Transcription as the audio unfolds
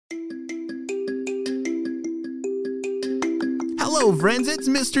Hello, friends. It's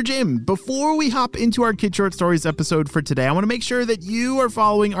Mr. Jim. Before we hop into our Kid Short Stories episode for today, I want to make sure that you are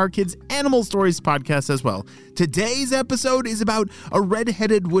following our Kids Animal Stories podcast as well. Today's episode is about a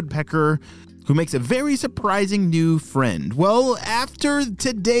red-headed woodpecker who makes a very surprising new friend. Well, after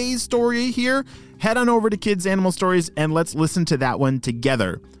today's story here, head on over to Kids Animal Stories and let's listen to that one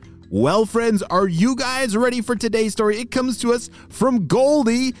together. Well, friends, are you guys ready for today's story? It comes to us from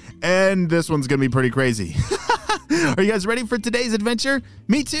Goldie, and this one's going to be pretty crazy. Are you guys ready for today's adventure?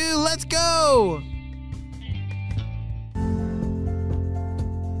 Me too. Let's go.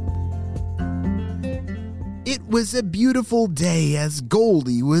 It was a beautiful day as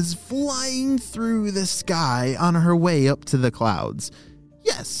Goldie was flying through the sky on her way up to the clouds.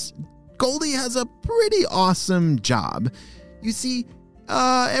 Yes, Goldie has a pretty awesome job. You see,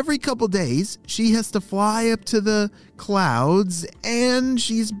 every couple days, she has to fly up to the clouds, and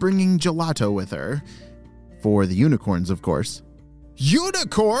she's bringing gelato with her. For the unicorns, of course.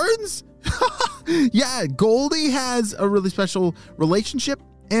 Unicorns? Yeah, Goldie has a really special relationship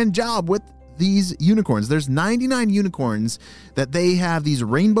and job with these unicorns. There's 99 unicorns that they have these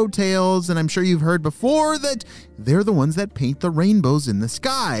rainbow tails, and I'm sure you've heard before that they're the ones that paint the rainbows in the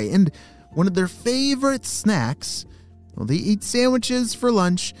sky. And one of their favorite snacks, well, they eat sandwiches for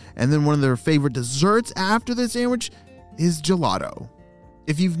lunch, and then one of their favorite desserts after the sandwich is gelato.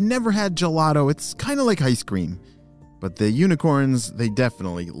 If you've never had gelato, it's kind of like ice cream. But the unicorns, they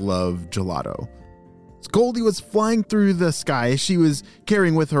definitely love gelato. As Goldie was flying through the sky, she was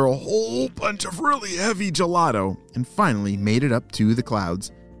carrying with her a whole bunch of really heavy gelato and finally made it up to the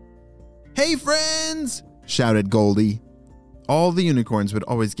clouds. "Hey, friends!" shouted Goldie. All the unicorns would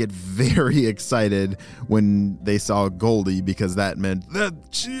always get very excited when they saw Goldie because that meant that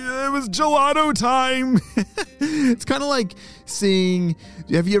it was gelato time. It's kind of like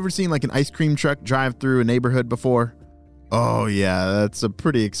have you ever seen like an ice cream truck drive through a neighborhood before? Oh yeah, that's a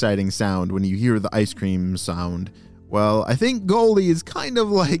pretty exciting sound when you hear the ice cream sound. Well, I think Goldie is kind of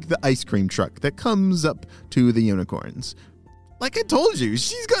like the ice cream truck that comes up to the unicorns. Like I told you,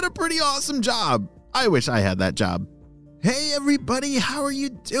 she's got a pretty awesome job. I wish I had that job. "Hey everybody, how are you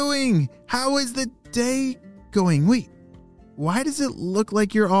doing? How is the day going? Wait, why does it look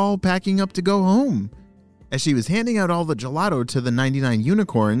like you're all packing up to go home?" As she was handing out all the gelato to the 99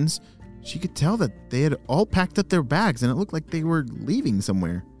 unicorns, she could tell that they had all packed up their bags and it looked like they were leaving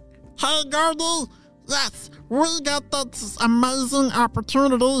somewhere. "Hey Goldie, yes, we got this amazing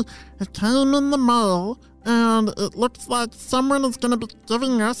opportunity. It came in the mail and it looks like someone is going to be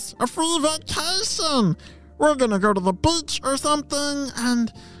giving us a free vacation. We're going to go to the beach or something,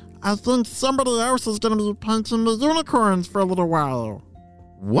 and I think somebody else is going to be painting the unicorns for a little while."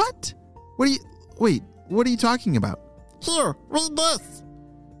 What? What are you talking about? "Here, read this."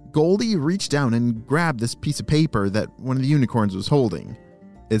 Goldie reached down and grabbed this piece of paper that one of the unicorns was holding.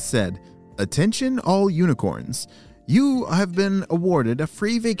 It said, "Attention all unicorns. You have been awarded a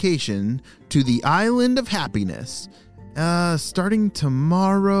free vacation to the Island of Happiness. Starting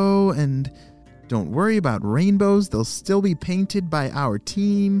tomorrow, and don't worry about rainbows. They'll still be painted by our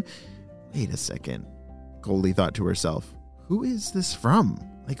team." Wait a second, Goldie thought to herself. Who is this from?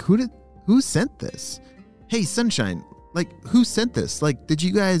 Like, who sent this? Hey, Sunshine, like, who sent this? Like, did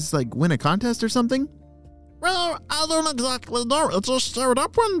you guys, like, win a contest or something? "Well, I don't exactly know. It just showed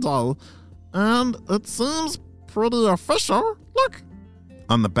up one day, and it seems pretty official. Look."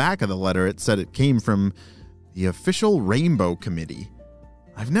 On the back of the letter, it said it came from the official Rainbow Committee.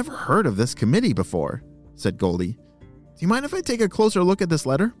 "I've never heard of this committee before," said Goldie. "Do you mind if I take a closer look at this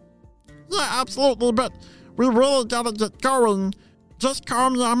letter?" "Yeah, absolutely, but we really gotta get going. Just call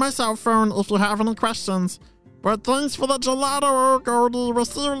me on my cell phone if you have any questions. But thanks for the gelato, Goldie. We'll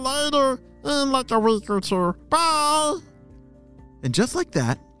see you later in like a week or two. Bye!" And just like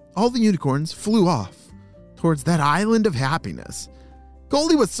that, all the unicorns flew off towards that island of happiness.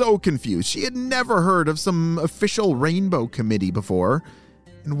 Goldie was so confused. She had never heard of some official rainbow committee before.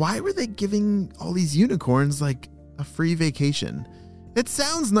 And why were they giving all these unicorns like a free vacation? It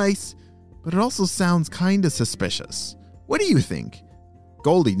sounds nice, but it also sounds kind of suspicious. What do you think?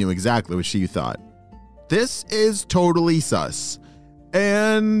 Goldie knew exactly what she thought. This is totally sus,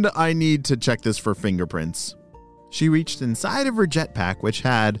 and I need to check this for fingerprints. She reached inside of her jetpack, which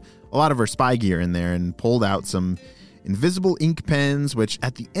had a lot of her spy gear in there, and pulled out some invisible ink pens, which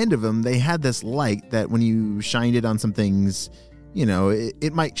at the end of them, they had this light that when you shined it on some things, you know,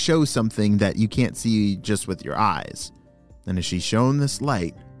 it might show something that you can't see just with your eyes. And as she shone this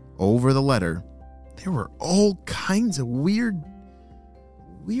light over the letter, there were all kinds of weird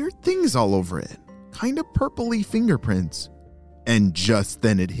things all over it. Kind of purpley fingerprints. And just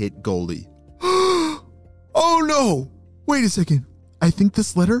then it hit Goldie. Oh no! Wait a second. I think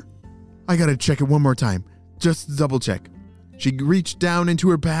this letter? I gotta check it one more time, just to double check. She reached down into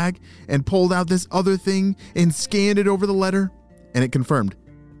her bag and pulled out this other thing and scanned it over the letter, and it confirmed.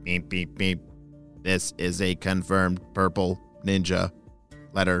 Beep, beep, beep. This is a confirmed purple ninja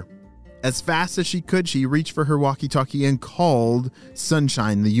letter. As fast as she could, she reached for her walkie-talkie and called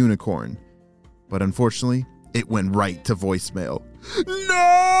Sunshine the unicorn. But unfortunately, it went right to voicemail.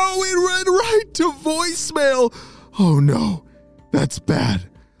 No, it went right to voicemail. Oh no, that's bad.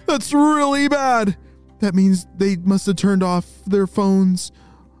 That's really bad. That means they must have turned off their phones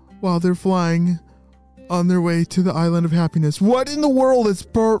while they're flying on their way to the island of happiness. What in the world is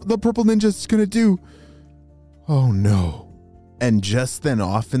the purple ninjas gonna do? Oh no. And just then,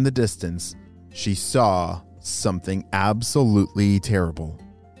 off in the distance, she saw something absolutely terrible.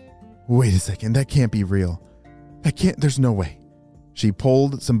 Wait a second, that can't be real. There's no way. She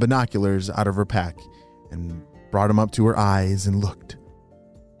pulled some binoculars out of her pack and brought them up to her eyes and looked.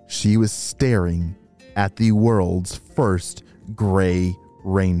 She was staring at the world's first gray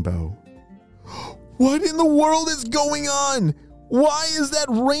rainbow. What in the world is going on? Why is that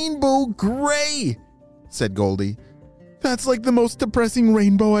rainbow gray? Said Goldie. That's like the most depressing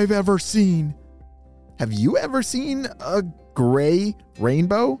rainbow I've ever seen. Have you ever seen a gray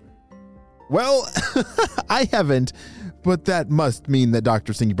rainbow? Well, I haven't, but that must mean that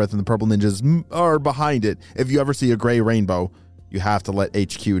Dr. Stinky Breath and the Purple Ninjas are behind it. If you ever see a gray rainbow, you have to let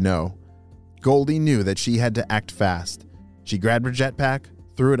HQ know. Goldie knew that she had to act fast. She grabbed her jetpack,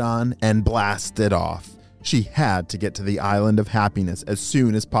 threw it on, and blasted off. She had to get to the island of happiness as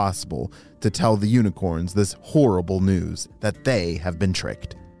soon as possible to tell the unicorns this horrible news that they have been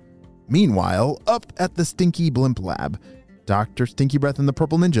tricked. Meanwhile, up at the Stinky Blimp Lab, Dr. Stinky Breath and the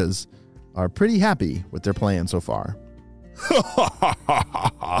Purple Ninjas are pretty happy with their plan so far.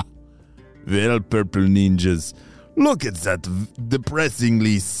 Well, Purple Ninjas, look at that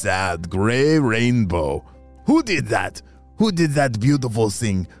depressingly sad gray rainbow. Who did that? Who did that beautiful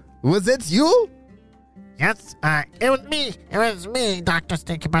thing? Was it you? Yes, it was me. It was me, Dr.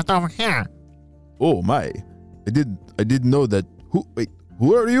 Stinky Breath over here. Oh my. I didn't know that.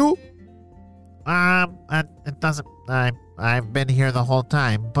 Who are you? It doesn't, I've been here the whole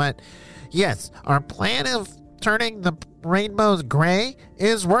time, but yes, our plan of turning the rainbows gray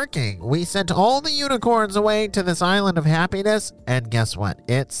is working. We sent all the unicorns away to this island of happiness, and guess what?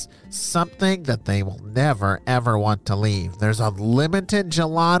 It's something that they will never, ever want to leave. There's unlimited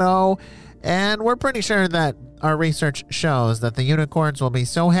gelato, and we're pretty sure that our research shows that the unicorns will be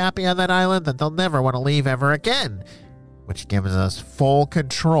so happy on that island that they'll never want to leave ever again, which gives us full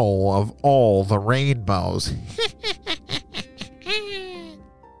control of all the rainbows.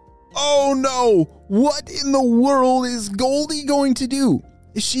 Oh no! What in the world is Goldie going to do?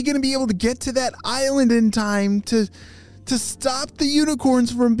 Is she going to be able to get to that island in time to stop the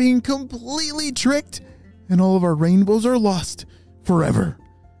unicorns from being completely tricked? And all of our rainbows are lost forever.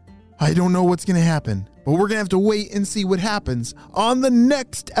 I don't know what's going to happen, but we're going to have to wait and see what happens on the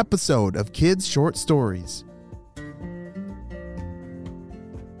next episode of Kids Short Stories.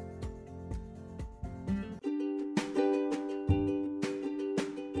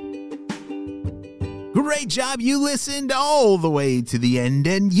 Great job. You listened all the way to the end,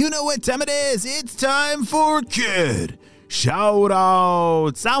 and you know what time it is. It's time for Kid Shout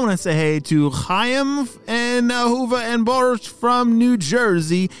Outs. I want to say hey to Chaim and Huva and Boris from New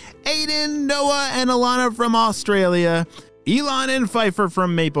Jersey, Aiden, Noah, and Alana from Australia, Elon and Pfeiffer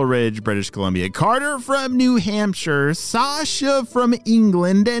from Maple Ridge, British Columbia, Carter from New Hampshire, Sasha from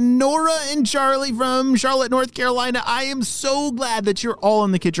England, and Nora and Charlie from Charlotte, North Carolina. I am so glad that you're all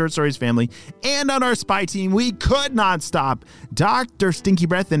in the Kid Short Stories family and on our spy team. We could not stop Dr. Stinky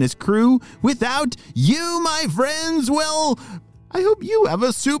Breath and his crew without you, my friends. Well, I hope you have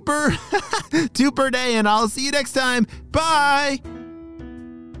a super duper day, and I'll see you next time. Bye.